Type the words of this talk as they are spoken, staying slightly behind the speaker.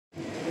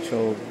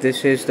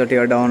This is the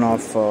teardown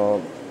of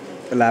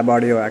lab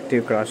audio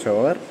active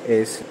crossover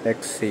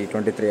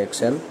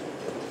AXC-23XL.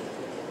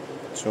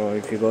 So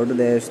if you go to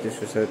this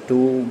is a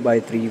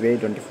 2x3 way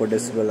 24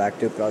 decibel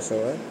active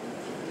crossover.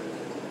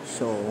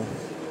 So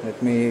let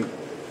me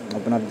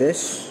open up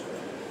this.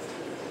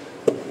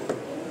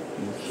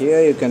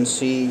 Here you can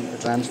see a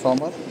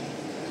transformer.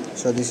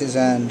 So this is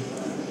an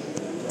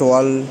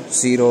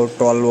 12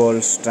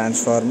 volts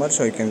transformer,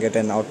 so you can get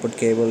an output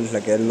cables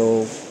like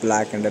yellow,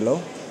 black and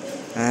yellow.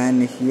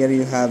 And here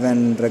you have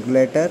an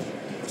regulator.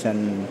 It's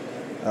an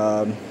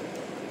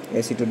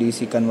AC to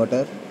DC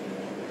converter.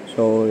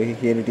 So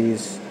here it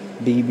is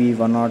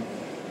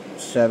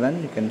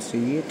DB107, you can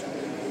see it.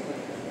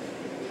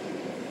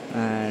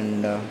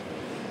 And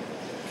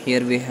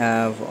here we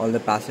have all the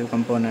passive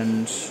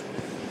components,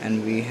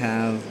 and we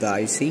have the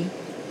IC.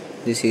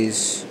 This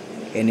is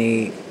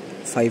any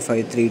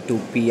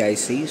 5532P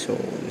IC, so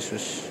this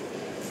is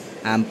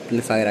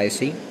amplifier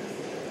IC.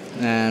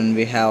 And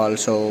we have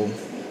also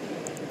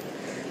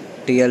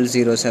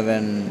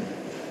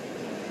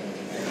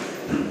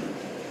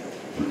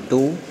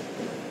TL072,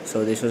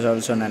 so this was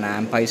also an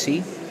amp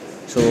IC.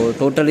 So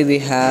totally we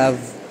have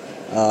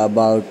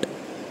about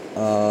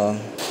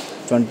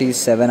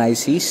 27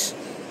 ICs.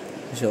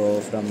 So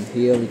from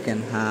here we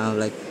can have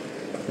like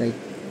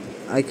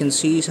I can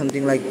see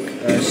something like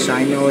a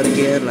shine over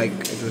here, like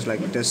it was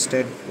like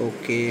tested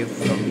okay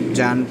from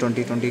Jan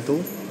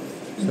 2022.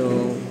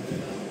 So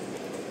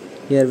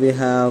here we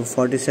have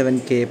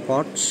 47K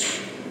ports.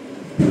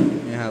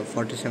 We have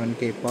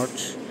 47K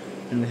ports,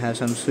 and we have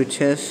some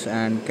switches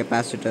and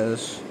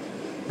capacitors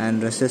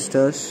and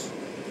resistors.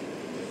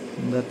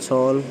 That's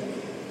all.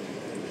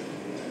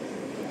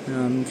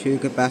 Few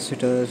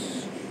capacitors,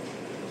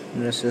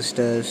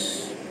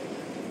 resistors.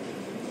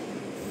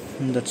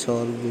 That's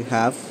all we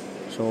have.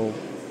 So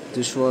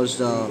this was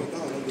the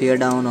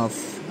teardown of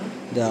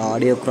the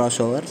audio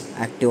crossover,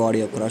 active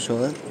audio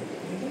crossover.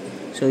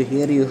 So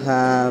here you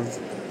have,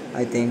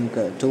 I think,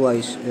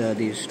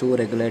 these two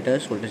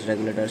regulators, voltage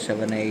regulator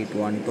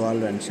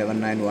 78112 and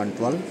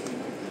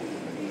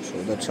 79112.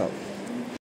 So that's all.